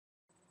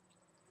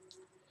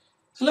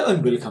Hello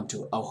and welcome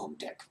to our home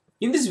tech.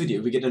 In this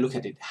video, we're going to look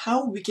at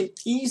how we can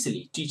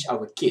easily teach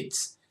our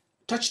kids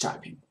touch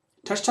typing.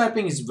 Touch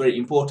typing is very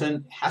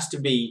important. It has to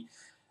be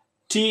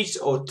taught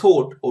or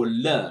taught or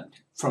learned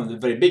from the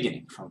very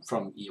beginning,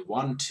 from year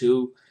 1,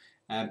 2.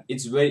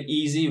 It's very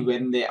easy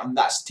when they're on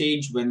that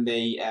stage, when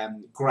they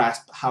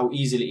grasp how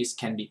easily it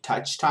can be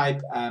touch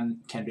type,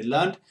 can be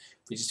learned,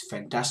 which is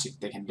fantastic.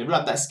 They can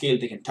develop that skill,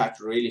 they can type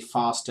really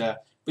faster,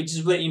 which is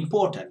very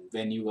important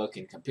when you work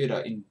in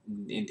computer in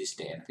this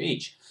day and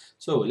age.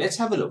 So let's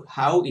have a look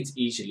how it's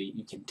easily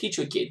you can teach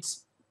your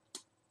kids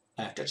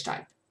touch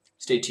type.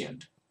 Stay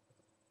tuned.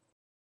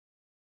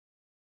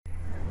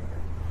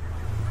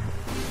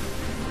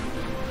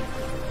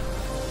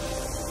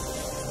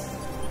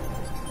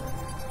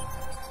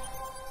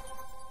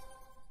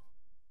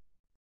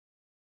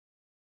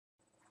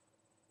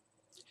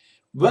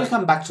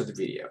 Welcome back to the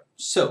video.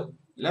 So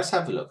let's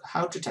have a look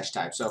how to touch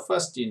type. So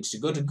first you need to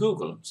go to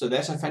Google. So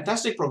there's a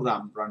fantastic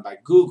program run by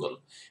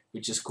Google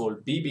which is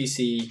called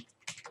BBC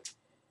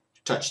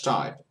Touch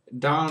Type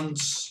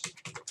Dance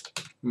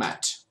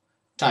Mat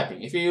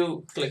Typing. If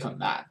you click on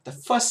that, the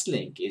first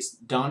link is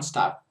Dance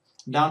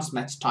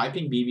Mat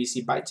Typing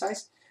BBC Bite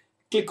Size.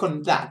 Click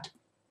on that.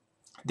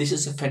 This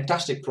is a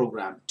fantastic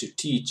program to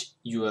teach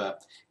your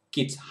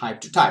kids how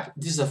to type.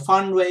 This is a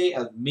fun way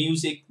of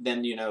music,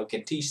 then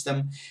can teach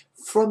them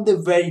from the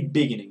very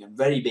beginning and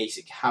very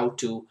basic how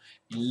to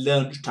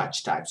learn to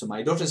touch type. So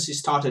my daughter, she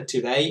started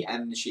today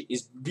and she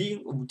is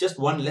doing just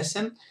one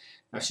lesson.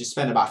 She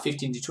spent about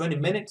 15 to 20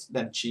 minutes,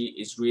 then she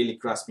is really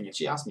grasping it.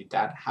 She asked me,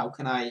 Dad, how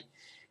can I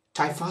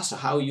type faster?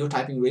 How are you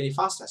typing really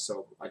faster?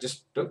 So I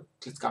just took,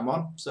 let's come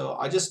on. So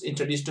I just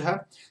introduced to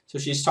her. So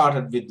she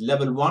started with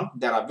level 1.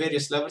 There are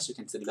various levels. You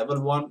can see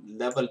level 1,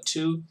 level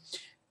 2,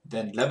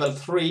 then level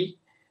 3,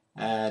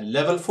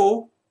 level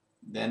 4.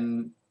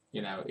 Then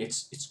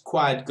it's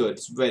quite good.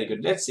 It's very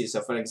good. Let's see.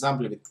 So for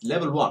example, with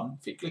level 1,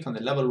 if you click on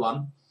the level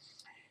 1,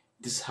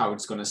 this is how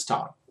it's going to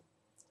start.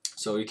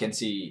 So you can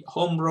see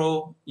home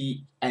row,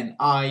 E and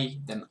I,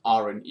 then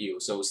R and U.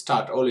 So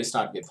always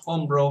start with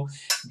home row.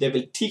 They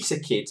will teach the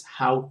kids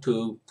how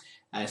to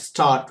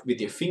start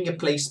with your finger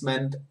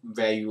placement,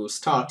 where you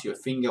start your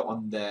finger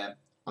on the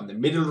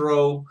middle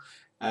row.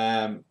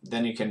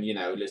 Then you can,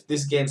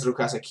 this gains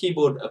requires a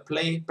keyboard,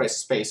 press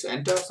space,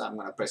 enter. So I'm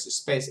going to press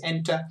space,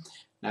 enter.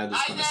 Now this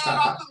is going to start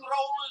up. Rock and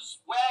rollers,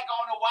 we're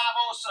going to have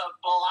us a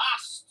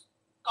blast.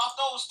 Got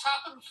those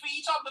tapping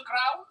feet on the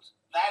ground?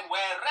 Then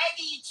we're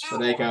ready to So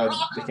there you go.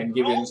 They can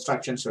give you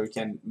instructions, so you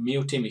can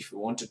mute him if you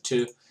wanted to.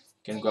 You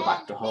can go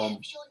back to home.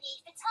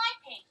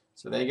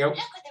 So there you go. Look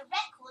at the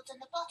records on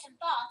the bottom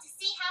bar to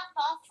see how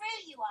far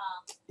through you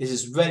are. This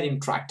is very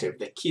interactive.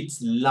 The kids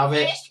love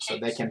it, so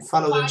they can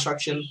follow the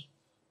instruction.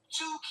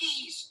 2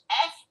 keys,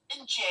 F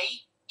and J,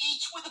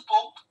 each with a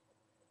bump.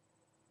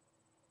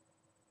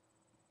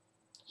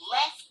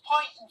 Left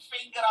pointing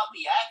finger on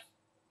the F,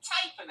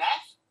 type an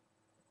F.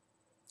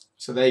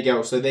 So there you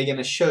go. So they're going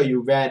to show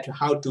you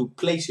how to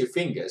place your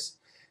fingers.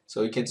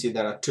 So you can see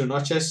there are 2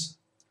 notches.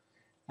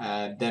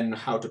 Then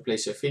how to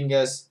place your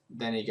fingers.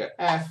 Then you got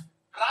F.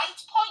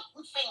 Right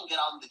pointing finger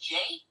on the J.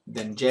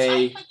 Then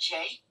J. Type a J.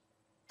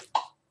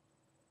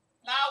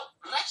 Now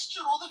rest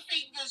your other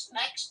fingers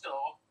next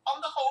door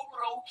on the home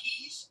row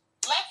keys.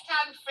 Left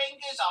hand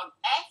fingers on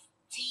F,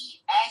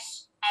 D,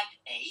 S and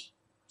A.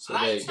 So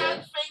there you go. Right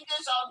hand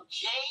fingers on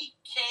J,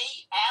 K,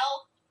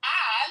 L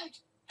and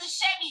the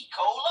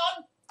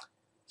semicolon.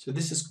 So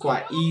this is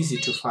quite easy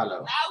to follow.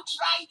 Now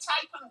try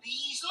typing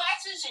these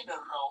letters in a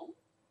row.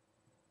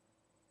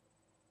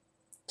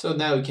 So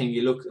now you can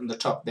look on the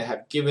top. They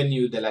have given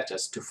you the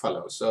letters to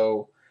follow.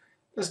 So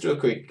let's do a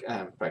quick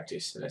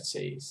practice. Let's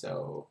see.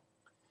 So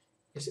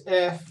it's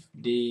F,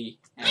 D,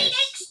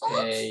 S,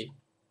 A,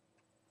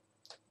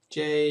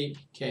 J,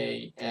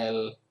 K,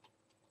 L,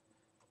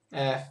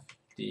 F,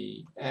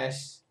 D,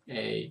 S,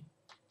 A,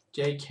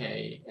 J,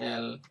 K,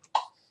 L.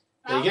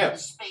 There you go.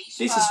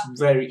 This is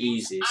very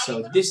easy.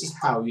 So this is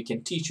how you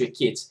can teach your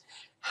kids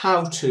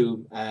how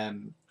to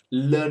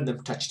learn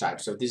them touch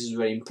type. So this is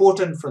very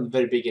important from the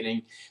very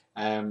beginning.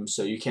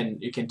 So you can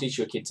teach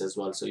your kids as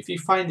well. So if you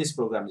find this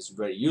program is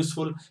very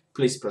useful,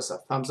 please press a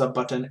thumbs up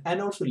button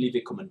and also leave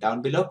a comment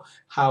down below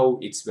how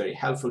it's very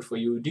helpful for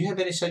you. Do you have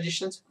any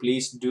suggestions?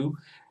 Please do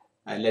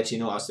let you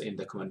know also in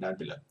the comment down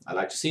below. I'd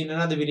like to see you in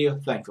another video.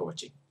 Thanks for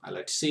watching. I'd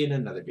like to see you in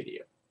another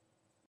video.